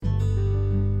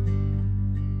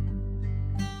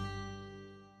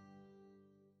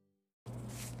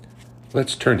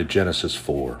Let's turn to Genesis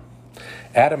 4.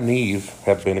 Adam and Eve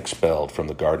have been expelled from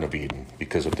the Garden of Eden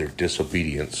because of their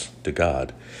disobedience to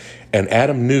God. And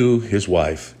Adam knew his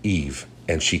wife, Eve,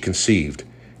 and she conceived,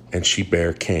 and she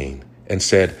bare Cain, and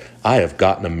said, I have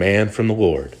gotten a man from the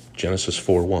Lord. Genesis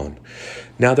 4:1.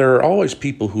 Now, there are always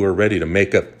people who are ready to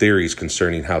make up theories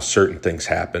concerning how certain things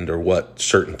happened or what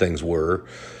certain things were.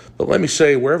 But let me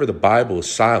say, wherever the Bible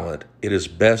is silent, it is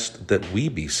best that we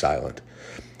be silent.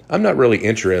 I'm not really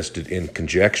interested in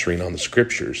conjecturing on the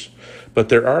scriptures, but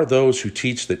there are those who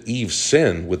teach that Eve's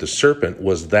sin with the serpent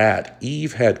was that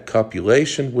Eve had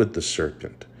copulation with the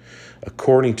serpent,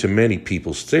 according to many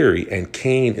people's theory, and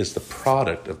Cain is the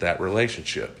product of that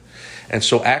relationship. And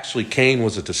so actually Cain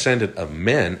was a descendant of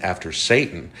men after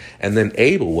Satan, and then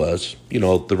Abel was,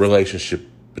 the relationship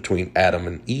between Adam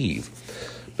and Eve.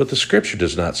 But the scripture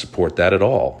does not support that at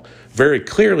all. Very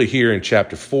clearly here in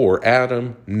chapter 4,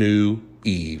 Adam knew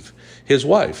Eve, his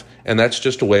wife, and that's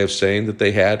just a way of saying that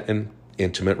they had an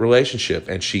intimate relationship,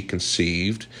 and she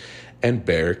conceived and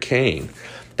bare Cain.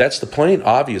 That's the plain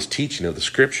obvious teaching of the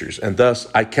scriptures, and thus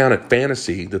I count it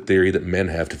fantasy, the theory that men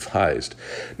have devised.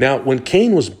 Now, when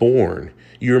Cain was born,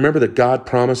 you remember that God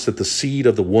promised that the seed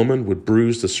of the woman would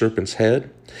bruise the serpent's head?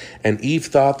 And Eve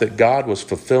thought that God was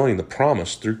fulfilling the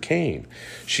promise through Cain.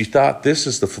 She thought this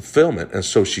is the fulfillment, and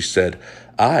so she said,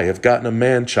 I have gotten a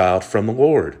man-child from the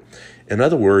Lord. In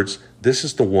other words, this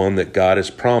is the one that God has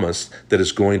promised that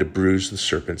is going to bruise the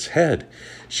serpent's head.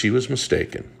 She was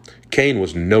mistaken. Cain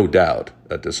was no doubt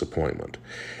a disappointment.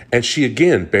 And she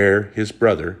again bare his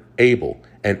brother Abel.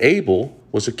 And Abel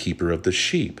was a keeper of the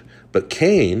sheep, but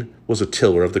Cain was a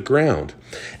tiller of the ground.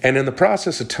 And in the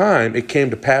process of time, it came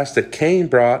to pass that Cain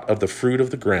brought of the fruit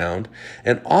of the ground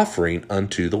an offering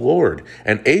unto the Lord.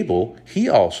 And Abel, he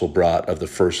also brought of the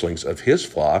firstlings of his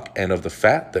flock and of the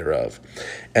fat thereof.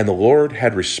 And the Lord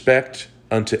had respect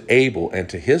unto Abel and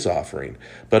to his offering,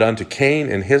 but unto Cain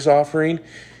and his offering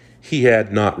he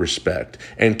had not respect.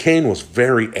 And Cain was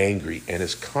very angry, and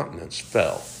his countenance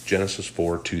fell. Genesis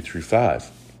 4:2-5.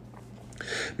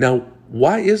 Now,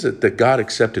 why is it that God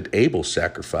accepted Abel's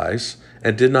sacrifice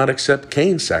and did not accept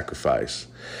Cain's sacrifice?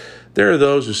 There are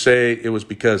those who say it was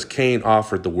because Cain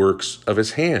offered the works of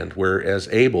his hand, whereas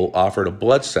Abel offered a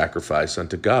blood sacrifice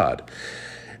unto God.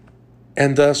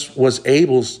 And thus was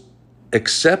Abel's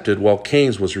accepted while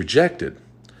Cain's was rejected.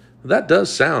 That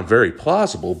does sound very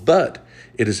plausible, but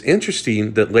it is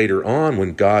interesting that later on,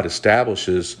 when God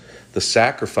establishes the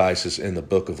sacrifices in the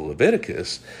book of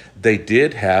Leviticus, they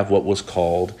did have what was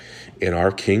called, in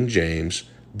our King James,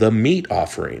 the meat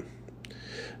offering.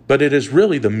 But it is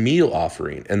really the meal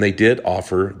offering, and they did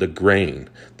offer the grain,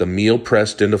 the meal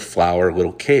pressed into flour,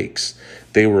 little cakes.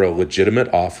 They were a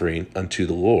legitimate offering unto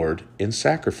the Lord in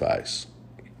sacrifice.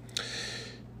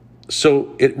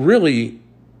 So it really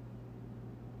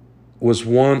was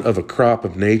one of a crop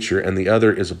of nature, and the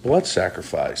other is a blood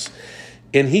sacrifice.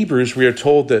 In Hebrews, we are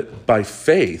told that by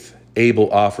faith,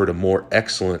 Abel offered a more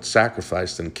excellent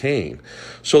sacrifice than Cain.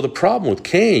 So the problem with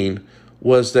Cain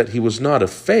was that he was not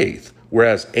of faith,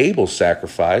 whereas Abel's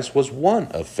sacrifice was one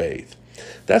of faith.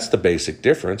 That's the basic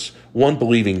difference. One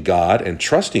believing God and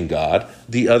trusting God,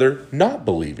 the other not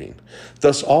believing.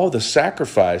 Thus, all the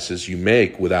sacrifices you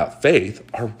make without faith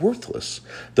are worthless.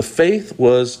 The faith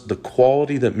was the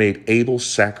quality that made Abel's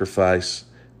sacrifice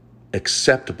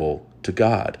acceptable to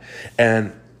God.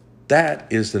 And that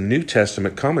is the New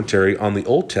Testament commentary on the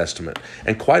Old Testament,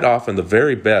 and quite often the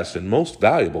very best and most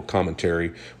valuable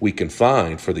commentary we can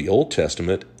find for the Old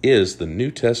Testament is the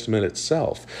New Testament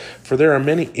itself. For there are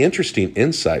many interesting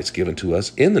insights given to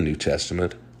us in the New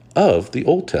Testament of the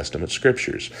Old Testament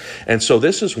scriptures. And so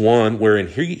this is one where in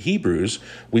Hebrews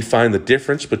we find the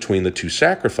difference between the two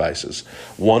sacrifices.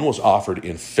 One was offered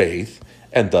in faith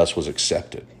and thus was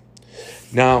accepted.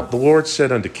 Now the Lord said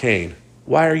unto Cain,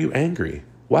 Why are you angry?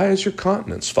 Why is your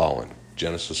countenance fallen?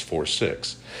 Genesis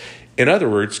 4:6. In other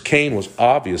words, Cain was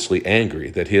obviously angry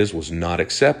that his was not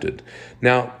accepted.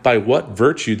 Now, by what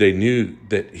virtue they knew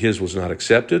that his was not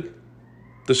accepted,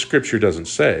 the scripture doesn't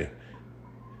say.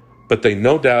 But they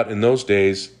no doubt in those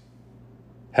days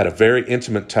had a very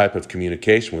intimate type of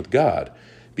communication with God,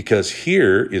 because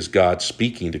here is God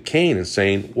speaking to Cain and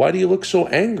saying, Why do you look so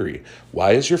angry?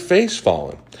 Why is your face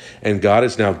fallen? And God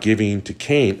is now giving to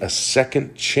Cain a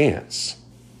second chance.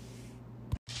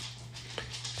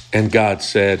 And God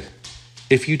said,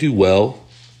 If you do well,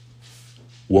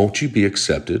 won't you be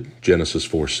accepted? Genesis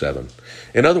 4:7.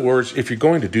 In other words, if you're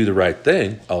going to do the right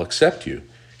thing, I'll accept you.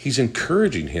 He's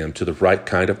encouraging him to the right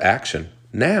kind of action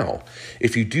now.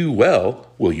 If you do well,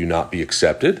 will you not be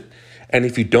accepted? And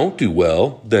if you don't do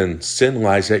well, then sin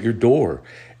lies at your door.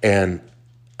 And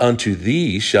unto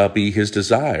thee shall be his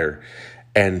desire,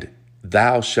 and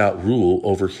thou shalt rule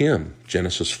over him.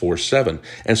 Genesis 4:7.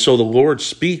 And so the Lord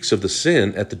speaks of the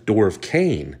sin at the door of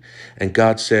Cain. And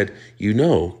God said,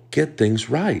 get things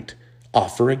right.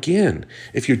 Offer again.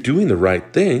 If you're doing the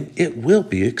right thing, it will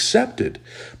be accepted.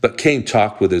 But Cain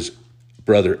talked with his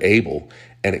brother Abel,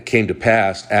 and it came to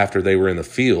pass after they were in the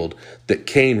field that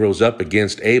Cain rose up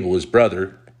against Abel, his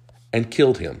brother, and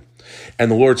killed him. And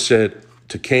the Lord said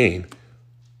to Cain,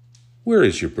 where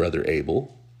is your brother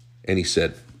Abel? And he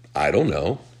said, I don't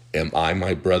know. Am I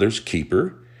my brother's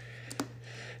keeper?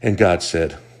 And God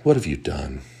said, what have you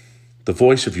done? The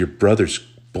voice of your brother's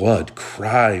blood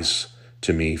cries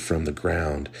to me from the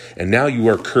ground. And now you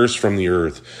are cursed from the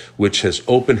earth, which has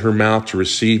opened her mouth to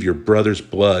receive your brother's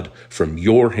blood from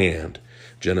your hand.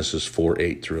 Genesis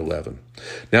 4:8-11.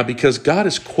 Now, because God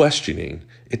is questioning,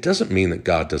 it doesn't mean that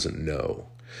God doesn't know.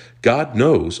 God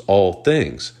knows all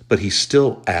things, but he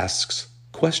still asks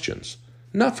questions.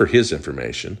 Not for his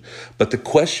information, but the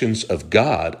questions of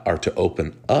God are to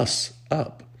open us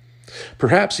up.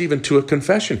 Perhaps even to a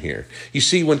confession here. You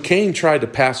see, when Cain tried to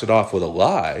pass it off with a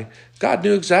lie, God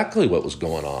knew exactly what was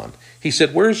going on. He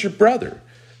said, where's your brother?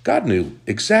 God knew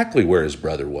exactly where his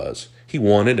brother was. He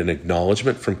wanted an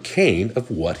acknowledgement from Cain of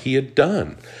what he had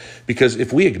done. Because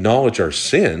if we acknowledge our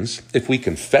sins, if we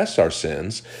confess our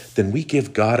sins, then we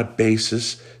give God a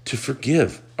basis to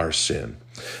forgive our sin.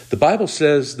 The Bible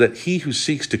says that he who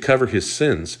seeks to cover his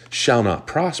sins shall not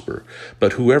prosper,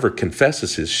 but whoever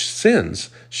confesses his sins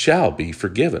shall be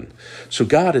forgiven. So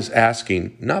God is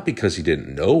asking, not because he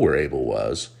didn't know where Abel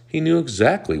was. He knew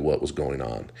exactly what was going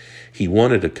on. He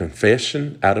wanted a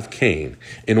confession out of Cain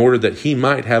in order that he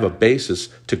might have a basis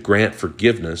to grant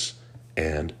forgiveness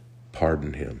and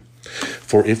pardon him.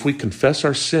 For if we confess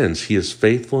our sins, he is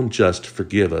faithful and just to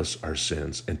forgive us our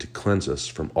sins and to cleanse us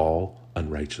from all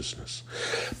unrighteousness.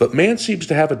 But man seems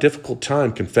to have a difficult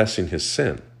time confessing his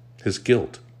sin, his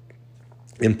guilt.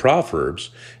 In Proverbs,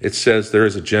 it says there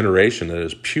is a generation that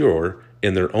is pure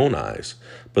in their own eyes,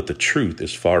 but the truth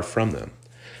is far from them.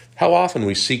 How often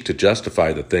we seek to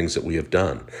justify the things that we have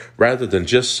done, rather than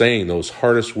just saying those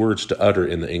hardest words to utter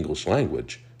in the English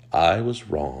language. I was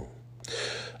wrong.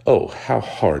 Oh, how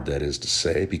hard that is to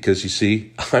say, because you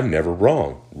see, I'm never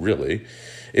wrong, really.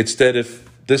 It's that if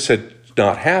this had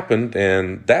not happened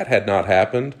and that had not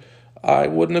happened, I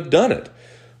wouldn't have done it.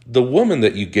 The woman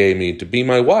that you gave me to be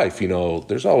my wife,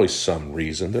 there's always some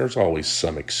reason, there's always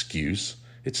some excuse.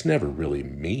 It's never really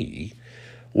me.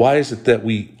 Why is it that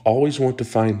we always want to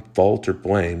find fault or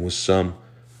blame with some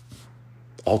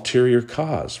ulterior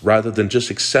cause, rather than just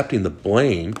accepting the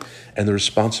blame and the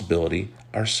responsibility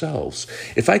ourselves?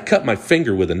 If I cut my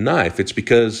finger with a knife, it's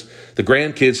because the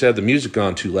grandkids have the music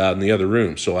on too loud in the other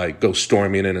room. So I go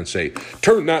storming in and say,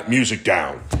 turn that music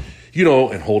down,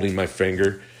 and holding my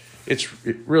finger. It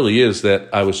really is that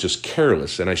I was just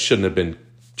careless and I shouldn't have been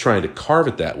trying to carve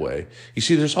it that way. You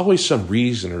see, there's always some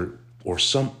reason or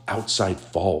some outside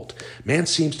fault. Man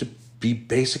seems to be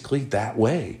basically that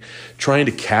way, trying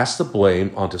to cast the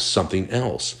blame onto something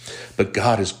else. But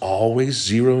God is always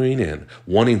zeroing in,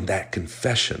 wanting that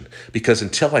confession, because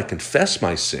until I confess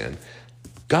my sin,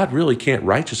 God really can't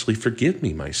righteously forgive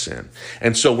me my sin.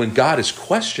 And so when God is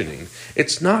questioning,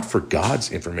 it's not for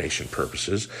God's information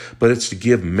purposes, but it's to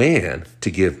give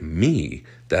me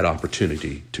that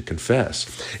opportunity to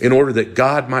confess, in order that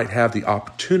God might have the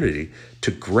opportunity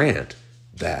to grant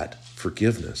that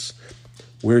forgiveness.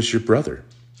 Where's your brother?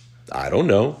 I don't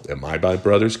know. Am I my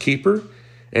brother's keeper?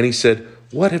 And he said,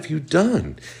 what have you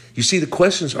done? You see, the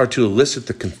questions are to elicit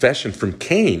the confession from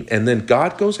Cain, and then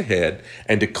God goes ahead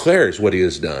and declares what he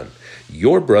has done.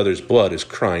 Your brother's blood is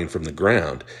crying from the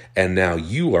ground, and now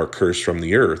you are cursed from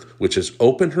the earth, which has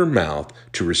opened her mouth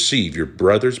to receive your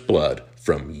brother's blood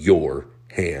from your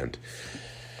hand.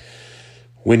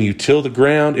 When you till the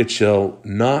ground, it shall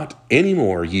not any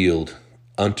more yield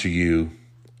unto you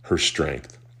her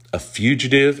strength. A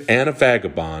fugitive and a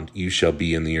vagabond you shall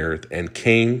be in the earth. And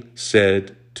Cain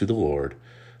said to the Lord,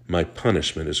 my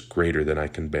punishment is greater than I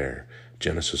can bear.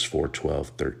 Genesis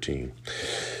 4:12-13.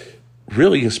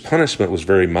 Really, his punishment was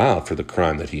very mild for the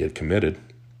crime that he had committed,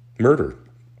 murder.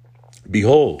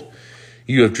 Behold,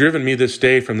 you have driven me this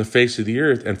day from the face of the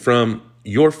earth, and from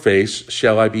your face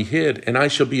shall I be hid, and I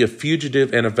shall be a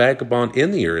fugitive and a vagabond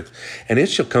in the earth. And it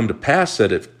shall come to pass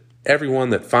that if everyone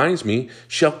that finds me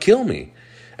shall kill me.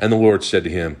 And the Lord said to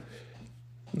him,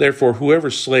 therefore,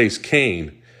 whoever slays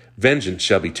Cain, vengeance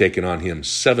shall be taken on him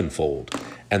sevenfold.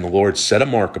 And the Lord set a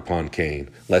mark upon Cain,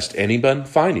 lest anyone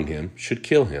finding him should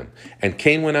kill him. And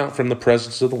Cain went out from the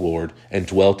presence of the Lord and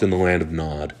dwelt in the land of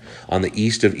Nod, on the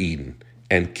east of Eden.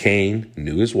 And Cain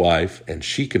knew his wife, and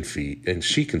she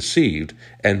conceived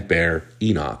and bare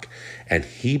Enoch. And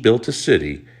he built a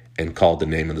city and called the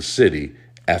name of the city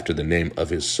after the name of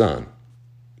his son,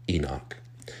 Enoch.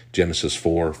 Genesis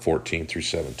 4:14 through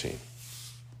 17.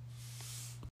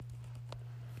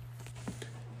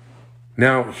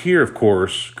 Now, here, of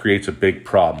course, creates a big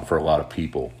problem for a lot of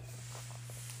people.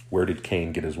 Where did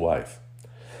Cain get his wife?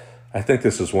 I think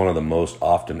this is one of the most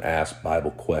often asked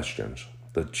Bible questions.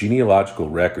 The genealogical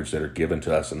records that are given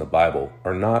to us in the Bible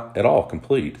are not at all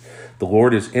complete. The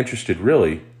Lord is interested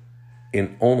really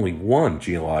in only one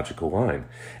genealogical line,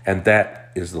 and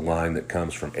that is the line that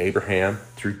comes from Abraham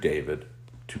through David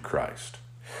to Christ.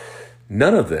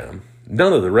 None of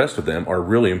the rest of them are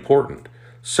really important.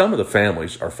 Some of the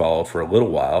families are followed for a little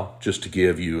while, just to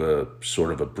give you a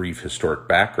sort of a brief historic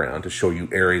background, to show you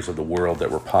areas of the world that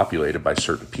were populated by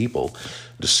certain people,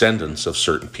 descendants of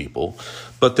certain people,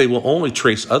 but they will only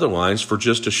trace other lines for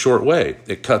just a short way.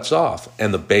 It cuts off,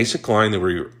 and the basic line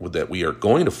that we are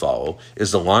going to follow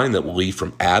is the line that will lead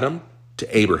from Adam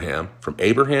to Abraham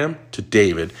to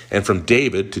David, and from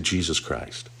David to Jesus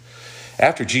Christ.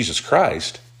 After Jesus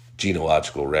Christ,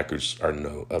 genealogical records are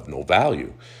of no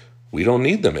value. We don't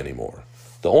need them anymore.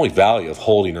 The only value of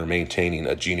holding or maintaining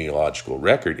a genealogical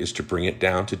record is to bring it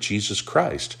down to Jesus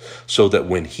Christ, so that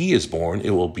when he is born, it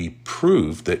will be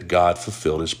proved that God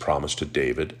fulfilled his promise to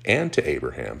David and to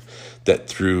Abraham, that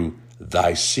through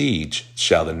thy seed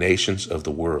shall the nations of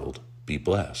the world be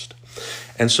blessed.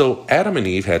 And so Adam and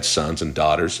Eve had sons and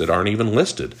daughters that aren't even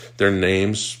listed. Their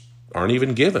names aren't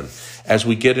even given. As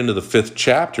we get into the 5th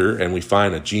chapter and we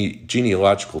find a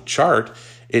genealogical chart,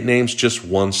 it names just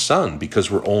one son, because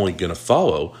we're only going to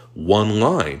follow one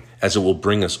line, as it will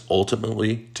bring us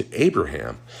ultimately to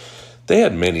Abraham. They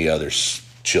had many other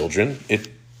children. It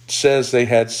says they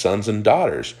had sons and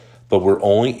daughters, but we're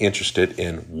only interested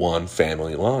in one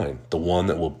family line, the one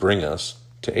that will bring us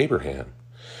to Abraham.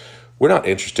 We're not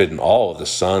interested in all of the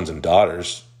sons and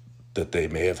daughters that they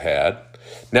may have had.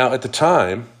 Now, at the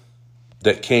time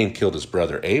that Cain killed his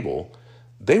brother Abel,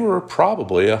 they were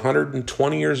probably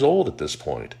 120 years old at this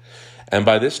point. And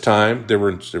by this time, there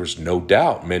was no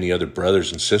doubt many other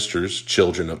brothers and sisters,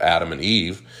 children of Adam and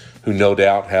Eve, who no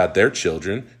doubt had their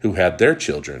children, who had their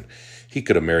children. He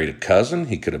could have married a cousin.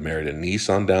 He could have married a niece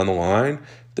on down the line.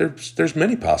 There's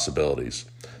many possibilities.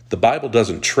 The Bible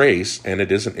doesn't trace, and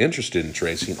it isn't interested in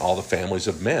tracing all the families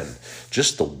of men,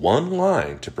 just the one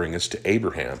line to bring us to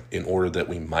Abraham in order that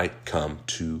we might come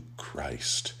to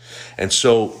Christ. And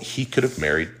so he could have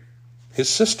married his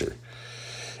sister.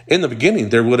 In the beginning,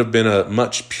 there would have been a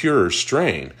much purer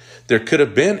strain. There could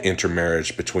have been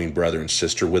intermarriage between brother and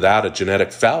sister without a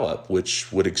genetic foul-up,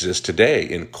 which would exist today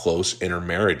in close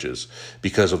intermarriages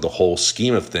because of the whole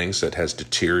scheme of things that has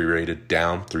deteriorated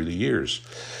down through the years.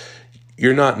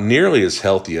 You're not nearly as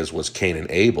healthy as was Cain and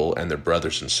Abel and their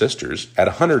brothers and sisters. At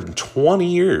 120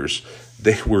 years,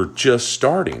 they were just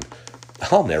starting.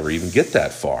 I'll never even get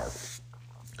that far.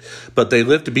 But they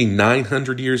lived to be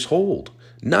 900 years old,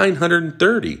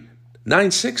 930,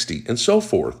 960, and so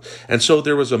forth. And so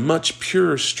there was a much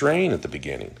purer strain at the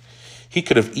beginning. He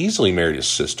could have easily married his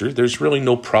sister. There's really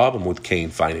no problem with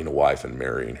Cain finding a wife and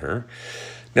marrying her.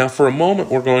 Now, for a moment,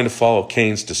 we're going to follow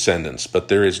Cain's descendants, but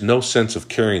there is no sense of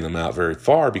carrying them out very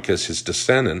far because his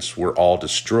descendants were all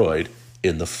destroyed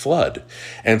in the flood.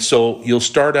 And so you'll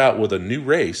start out with a new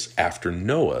race after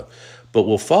Noah, but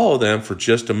we'll follow them for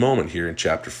just a moment here in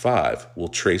chapter 5. We'll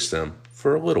trace them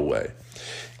for a little way.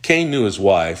 Cain knew his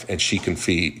wife, and she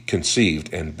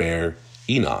conceived and bare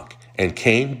Enoch. And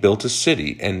Cain built a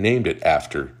city and named it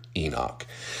after Enoch.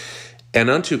 And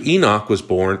unto Enoch was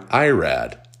born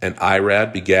Irad. And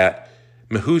Irad begat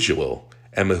Mehujael,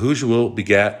 and Mehujael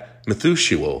begat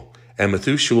Methushael, and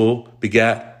Methushael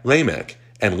begat Lamech.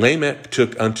 And Lamech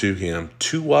took unto him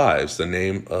 2 wives. The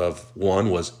name of one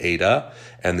was Adah,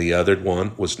 and the other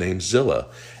one was named Zillah.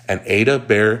 And Adah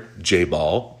bare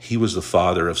Jabal. He was the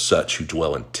father of such who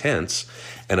dwell in tents,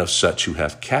 and of such who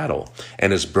have cattle.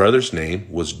 And his brother's name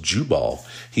was Jubal.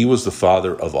 He was the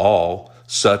father of all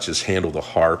such as handle the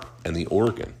harp and the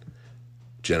organ.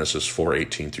 Genesis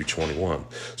 4:18 through 21.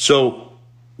 So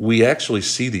we actually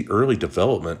see the early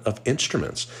development of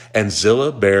instruments. And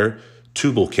Zillah bare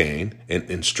Tubal-Cain, an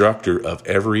instructor of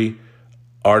every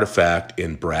artifact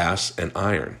in brass and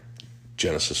iron.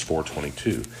 Genesis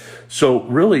 4:22. So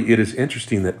really it is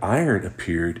interesting that iron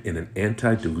appeared in an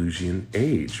antediluvian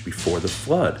age before the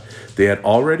flood. They had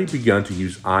already begun to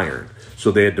use iron,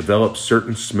 so they had developed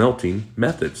certain smelting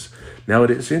methods. Now,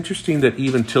 it is interesting that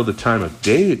even till the time of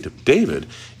David,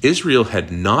 Israel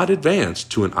had not advanced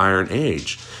to an iron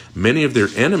age. Many of their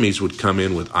enemies would come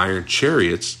in with iron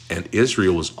chariots, and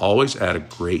Israel was always at a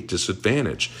great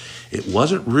disadvantage. It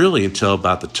wasn't really until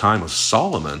about the time of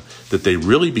Solomon that they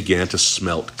really began to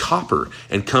smelt copper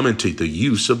and come into the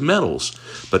use of metals.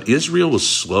 But Israel was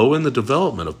slow in the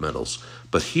development of metals.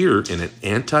 But here, in an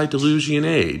antediluvian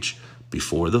age,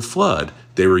 before the flood,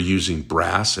 they were using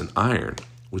brass and iron,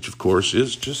 which of course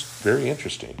is just very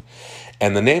interesting.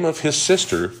 And the name of his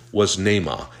sister was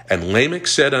Naamah. And Lamech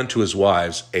said unto his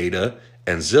wives, Adah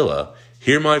and Zillah,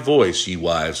 Hear my voice, ye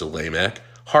wives of Lamech.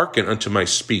 Hearken unto my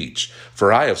speech.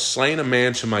 For I have slain a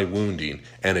man to my wounding,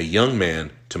 and a young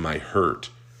man to my hurt.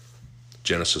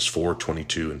 Genesis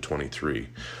 4:22 and 23.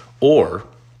 Or,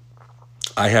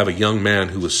 I have a young man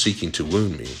who was seeking to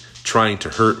wound me, trying to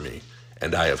hurt me,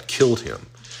 and I have killed him.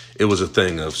 It was a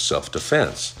thing of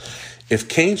self-defense. If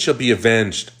Cain shall be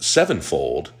avenged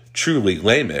sevenfold, truly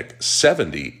Lamech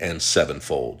 70 and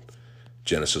sevenfold.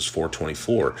 Genesis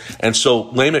 4:24. And so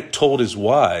Lamech told his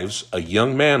wives, a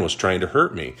young man was trying to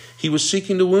hurt me. He was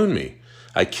seeking to wound me.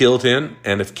 I killed him,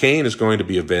 and if Cain is going to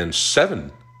be avenged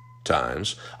 7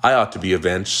 times, I ought to be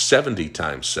avenged 70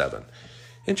 times 7.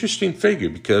 Interesting figure,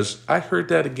 because I heard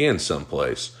that again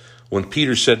someplace when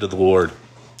Peter said to the Lord,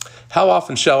 How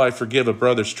often shall I forgive a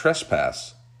brother's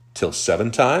trespass? Till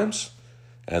 7 times?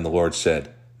 And the Lord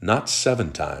said, Not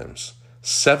 7 times,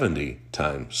 70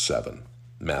 times 7.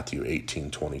 Matthew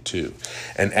 18:22.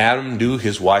 And Adam knew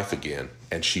his wife again,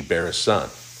 and she bare a son.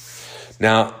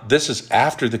 Now, this is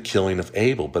after the killing of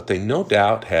Abel, but they no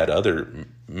doubt had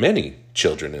many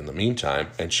children in the meantime,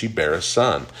 and she bare a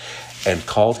son, and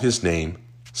called his name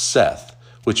Seth,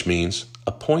 which means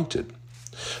appointed.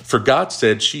 For God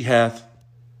said, She hath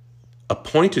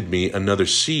appointed me another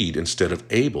seed instead of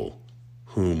Abel,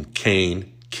 whom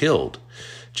Cain killed.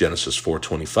 Genesis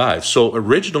 4:25. So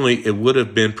originally it would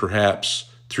have been perhaps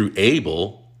through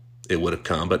Abel it would have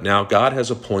come, but now God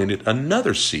has appointed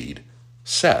another seed,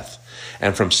 Seth.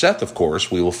 And from Seth, of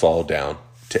course, we will fall down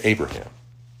to Abraham.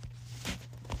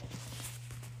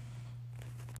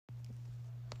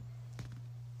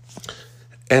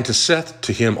 And to Seth,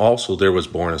 to him also there was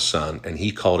born a son, and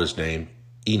he called his name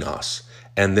Enos.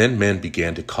 And then men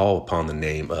began to call upon the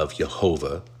name of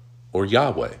Jehovah or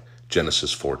Yahweh.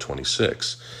 Genesis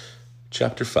 4:26.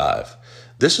 Chapter 5.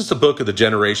 This is the book of the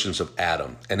generations of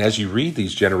Adam. And as you read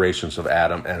these generations of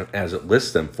Adam, and as it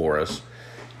lists them for us,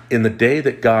 in the day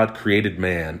that God created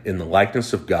man, in the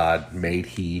likeness of God made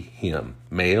he him,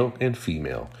 male and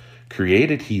female.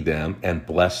 Created he them and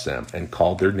blessed them, and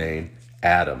called their name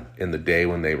Adam in the day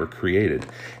when they were created.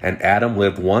 And Adam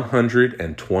lived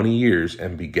 120 years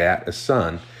and begat a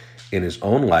son in his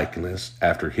own likeness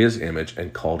after his image,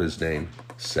 and called his name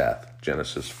Seth.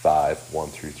 Genesis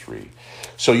 5:1-3.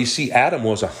 So you see, Adam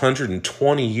was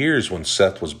 120 years when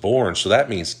Seth was born. So that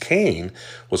means Cain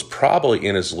was probably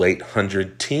in his late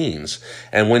 100 teens.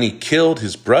 And when he killed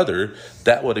his brother,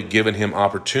 that would have given him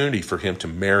opportunity for him to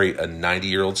marry a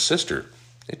 90-year-old sister.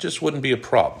 It just wouldn't be a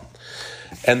problem.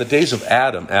 And the days of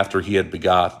Adam after he had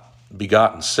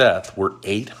begotten Seth were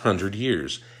 800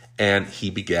 years. And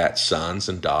he begat sons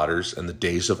and daughters. And the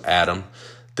days of Adam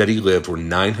that he lived were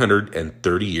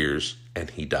 930 years, and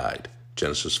he died.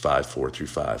 Genesis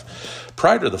 5:4-5.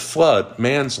 Prior to the flood,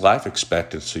 man's life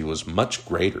expectancy was much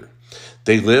greater.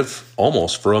 They lived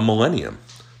almost for a millennium.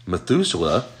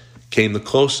 Methuselah came the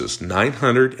closest,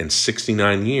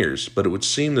 969 years, but it would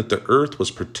seem that the earth was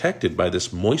protected by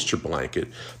this moisture blanket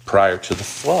prior to the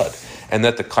flood, and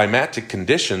that the climatic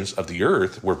conditions of the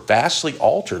earth were vastly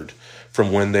altered from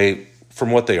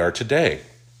what they are today.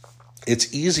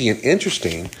 It's easy and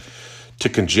interesting to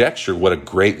conjecture what a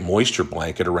great moisture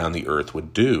blanket around the earth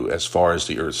would do as far as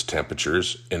the earth's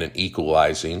temperatures and an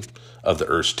equalizing of the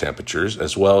earth's temperatures,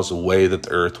 as well as the way that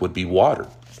the earth would be watered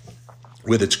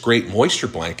with its great moisture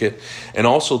blanket, and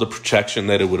also the protection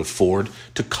that it would afford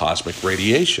to cosmic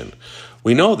radiation.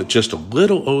 We know that just a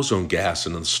little ozone gas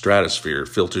in the stratosphere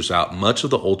filters out much of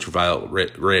the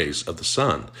ultraviolet rays of the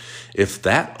sun. If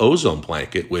that ozone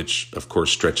blanket, which of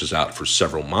course stretches out for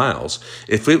several miles,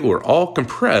 if it were all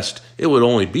compressed, it would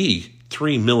only be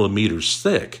 3 millimeters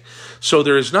thick. So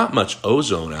there is not much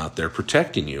ozone out there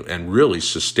protecting you and really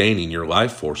sustaining your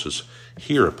life forces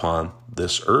here upon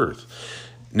this earth.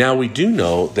 Now, we do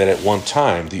know that at one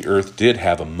time the earth did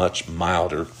have a much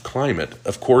milder climate.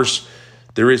 Of course,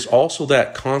 there is also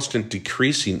that constant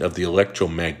decreasing of the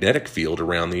electromagnetic field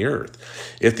around the earth.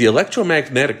 If the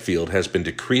electromagnetic field has been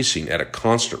decreasing at a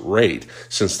constant rate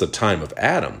since the time of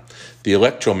Adam, the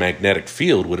electromagnetic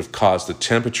field would have caused the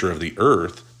temperature of the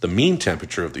earth, the mean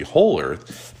temperature of the whole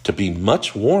earth, to be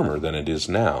much warmer than it is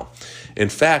now. In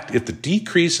fact, if the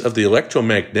decrease of the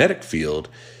electromagnetic field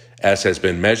as has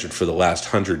been measured for the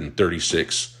last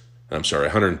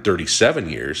 137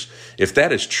 years, if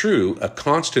that is true, a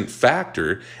constant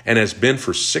factor, and has been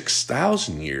for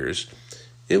 6,000 years,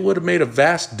 it would have made a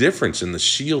vast difference in the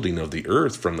shielding of the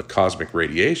Earth from the cosmic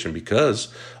radiation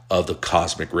because of the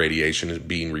cosmic radiation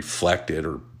being reflected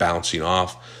or bouncing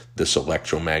off this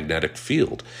electromagnetic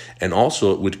field. And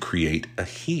also it would create a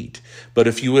heat. But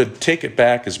if you would take it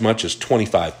back as much as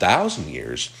 25,000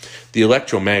 years, the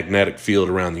electromagnetic field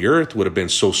around the Earth would have been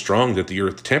so strong that the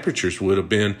Earth temperatures would have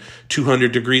been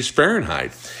 200 degrees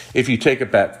Fahrenheit. If you take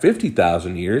it back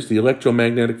 50,000 years, the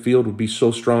electromagnetic field would be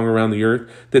so strong around the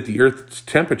Earth that the Earth's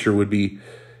temperature would be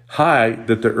high,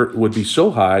 that the Earth would be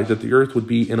so high that the Earth would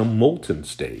be in a molten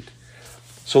state.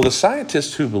 So the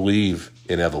scientists who believe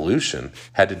in evolution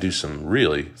had to do some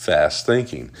really fast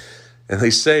thinking. And they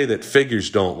say that figures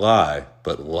don't lie,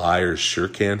 but liars sure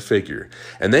can figure.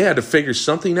 And they had to figure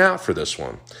something out for this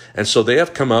one. And so they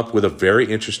have come up with a very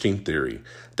interesting theory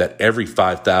that every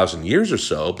 5,000 years or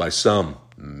so, by some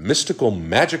mystical,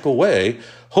 magical way,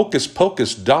 hocus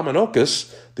pocus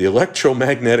dominocus, the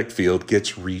electromagnetic field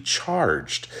gets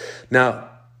recharged. Now,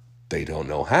 they don't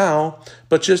know how,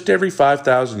 but just every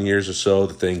 5,000 years or so,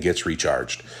 the thing gets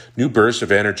recharged. New bursts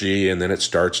of energy, and then it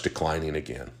starts declining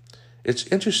again. It's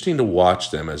interesting to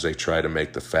watch them as they try to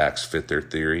make the facts fit their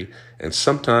theory, and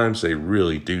sometimes they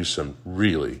really do some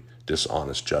really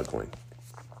dishonest juggling.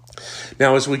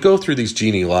 Now, as we go through these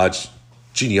genealogies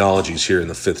here in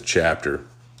the 5th chapter,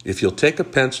 if you'll take a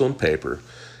pencil and paper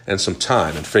and some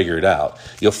time and figure it out,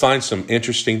 you'll find some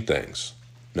interesting things.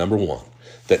 Number one,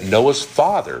 that Noah's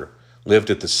father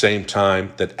lived at the same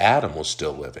time that Adam was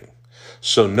still living.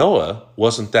 So Noah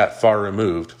wasn't that far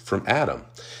removed from Adam.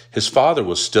 His father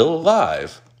was still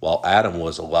alive while Adam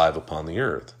was alive upon the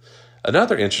earth.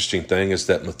 Another interesting thing is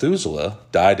that Methuselah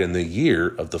died in the year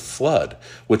of the flood,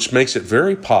 which makes it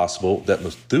very possible that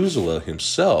Methuselah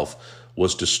himself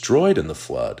was destroyed in the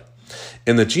flood.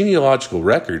 In the genealogical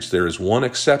records, there is one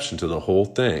exception to the whole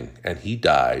thing, and he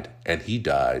died, and he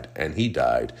died, and he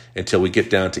died, until we get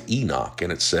down to Enoch,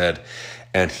 and it said,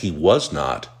 and he was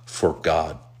not, for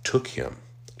God took him.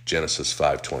 Genesis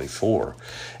 5:24.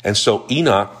 And so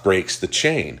Enoch breaks the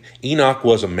chain. Enoch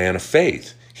was a man of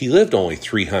faith. He lived only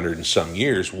 300 and some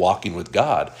years walking with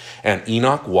God, and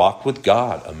Enoch walked with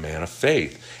God, a man of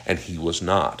faith, and he was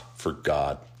not, for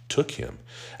God took him.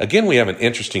 Again, we have an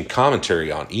interesting commentary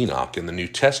on Enoch in the New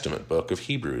Testament book of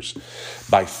Hebrews.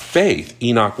 By faith,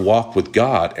 Enoch walked with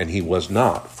God, and he was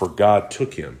not, for God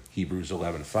took him. Hebrews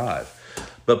 11:5.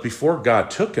 But before God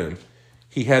took him,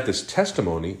 he had this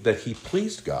testimony that he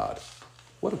pleased God.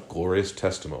 What a glorious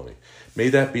testimony. May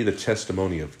that be the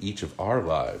testimony of each of our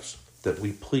lives, that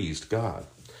we pleased God.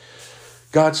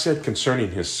 God said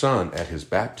concerning his Son at his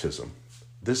baptism,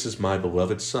 "This is my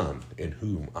beloved Son, in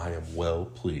whom I am well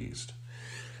pleased."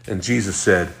 And Jesus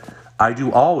said, "I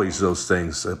do always those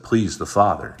things that please the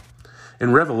Father."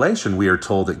 In Revelation, we are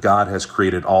told that God has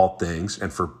created all things,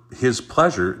 and for his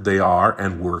pleasure they are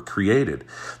and were created.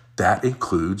 That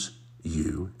includes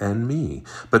you and me.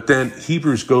 But then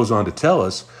Hebrews goes on to tell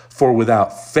us, for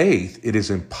without faith it is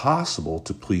impossible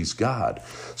to please God.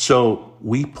 So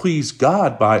we please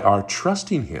God by our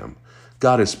trusting him.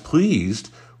 God is pleased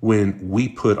when we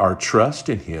put our trust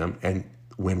in him and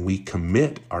when we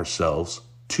commit ourselves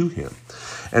to him.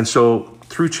 And so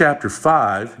through chapter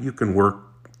 5, you can work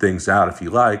things out if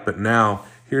you like, but now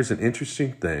here's an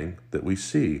interesting thing that we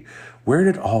see. Where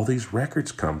did all these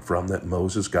records come from that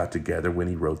Moses got together when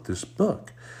he wrote this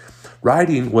book?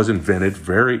 Writing was invented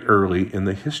very early in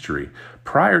the history.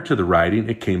 Prior to the writing,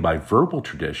 it came by verbal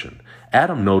tradition.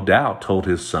 Adam, no doubt, told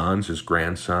his sons, his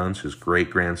grandsons, his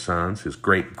great-grandsons, his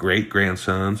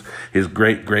great-great-grandsons, his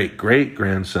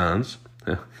great-great-great-grandsons.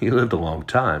 He lived a long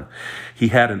time. He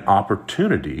had an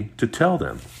opportunity to tell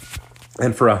them.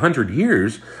 And for 100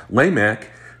 years, Lamech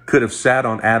could have sat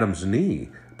on Adam's knee,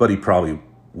 but he probably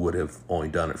would have only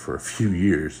done it for a few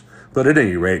years. But at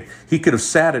any rate, he could have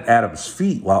sat at Adam's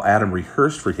feet while Adam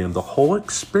rehearsed for him the whole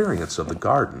experience of the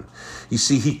garden. You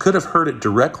see, he could have heard it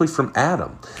directly from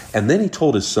Adam. And then he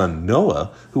told his son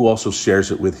Noah, who also shares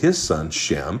it with his son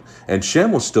Shem, and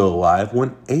Shem was still alive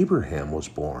when Abraham was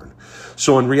born.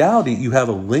 So in reality, you have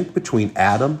a link between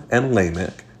Adam and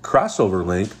Lamech, crossover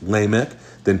link, Lamech,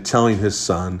 then telling his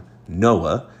son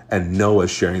Noah, and Noah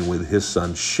sharing with his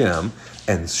son Shem,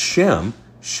 and Shem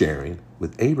sharing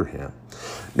with Abraham.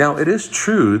 Now, it is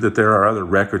true that there are other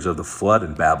records of the flood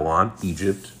in Babylon,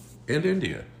 Egypt, and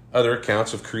India, other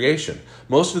accounts of creation.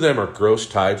 Most of them are gross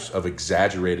types of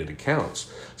exaggerated accounts.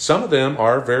 Some of them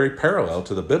are very parallel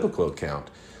to the biblical account.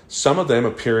 some of them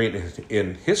appearing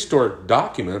in historic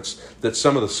documents that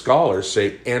some of the scholars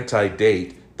say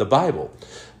antedate the Bible.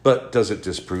 But does it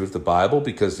disprove the Bible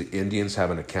because the Indians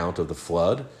have an account of the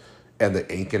flood, and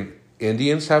the ancient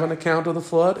Indians have an account of the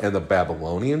flood, and the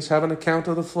Babylonians have an account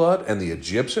of the flood, and the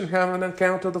Egyptians have an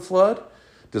account of the flood?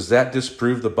 Does that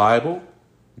disprove the Bible?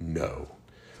 No.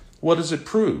 What does it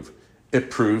prove?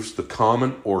 It proves the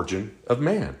common origin of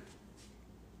man.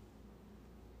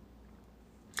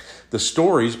 The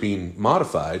stories being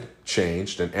modified,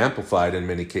 changed, and amplified in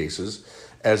many cases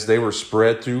as they were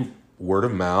spread through word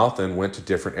of mouth and went to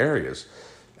different areas.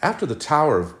 After the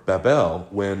Tower of Babel,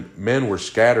 when men were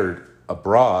scattered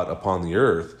abroad upon the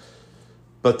earth,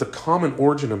 but the common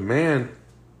origin of man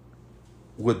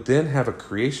would then have a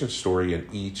creation story in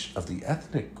each of the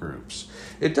ethnic groups.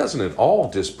 It doesn't at all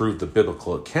disprove the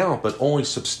biblical account, but only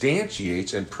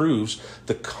substantiates and proves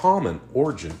the common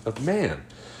origin of man.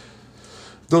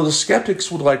 Though the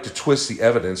skeptics would like to twist the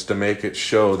evidence to make it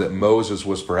show that Moses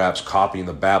was perhaps copying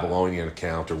the Babylonian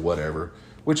account or whatever,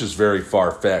 which is very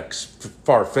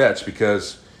far-fetched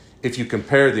because if you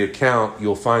compare the account,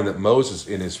 you'll find that Moses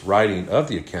in his writing of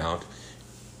the account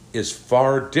is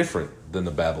far different than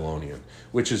the Babylonian,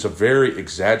 which is a very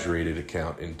exaggerated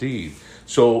account indeed.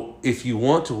 So if you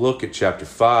want to look at chapter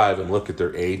 5 and look at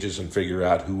their ages and figure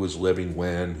out who was living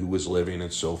when, who was living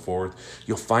and so forth,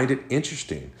 you'll find it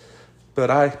interesting. But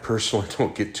I personally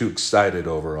don't get too excited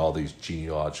over all these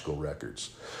genealogical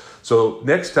records. So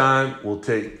next time we'll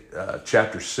take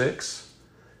chapter 6.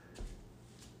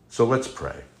 So let's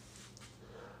pray.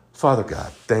 Father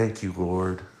God, thank you,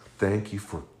 Lord. Thank you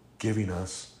for giving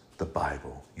us the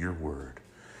Bible, your word.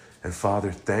 And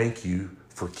Father, thank you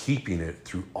for keeping it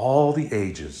through all the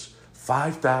ages,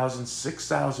 5,000,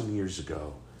 6,000 years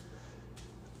ago.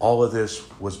 All of this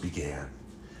was began.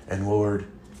 And Lord,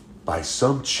 by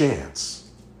some chance,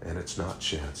 and it's not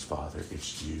chance, Father,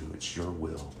 it's you, it's your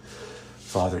will.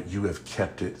 Father, you have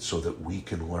kept it so that we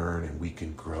can learn and we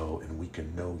can grow and we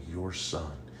can know your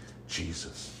Son,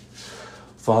 Jesus.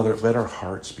 Father, let our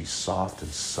hearts be soft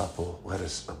and supple. Let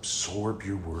us absorb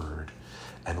your word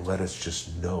and let us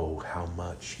just know how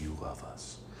much you love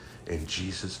us. In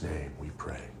Jesus' name we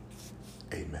pray.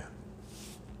 Amen.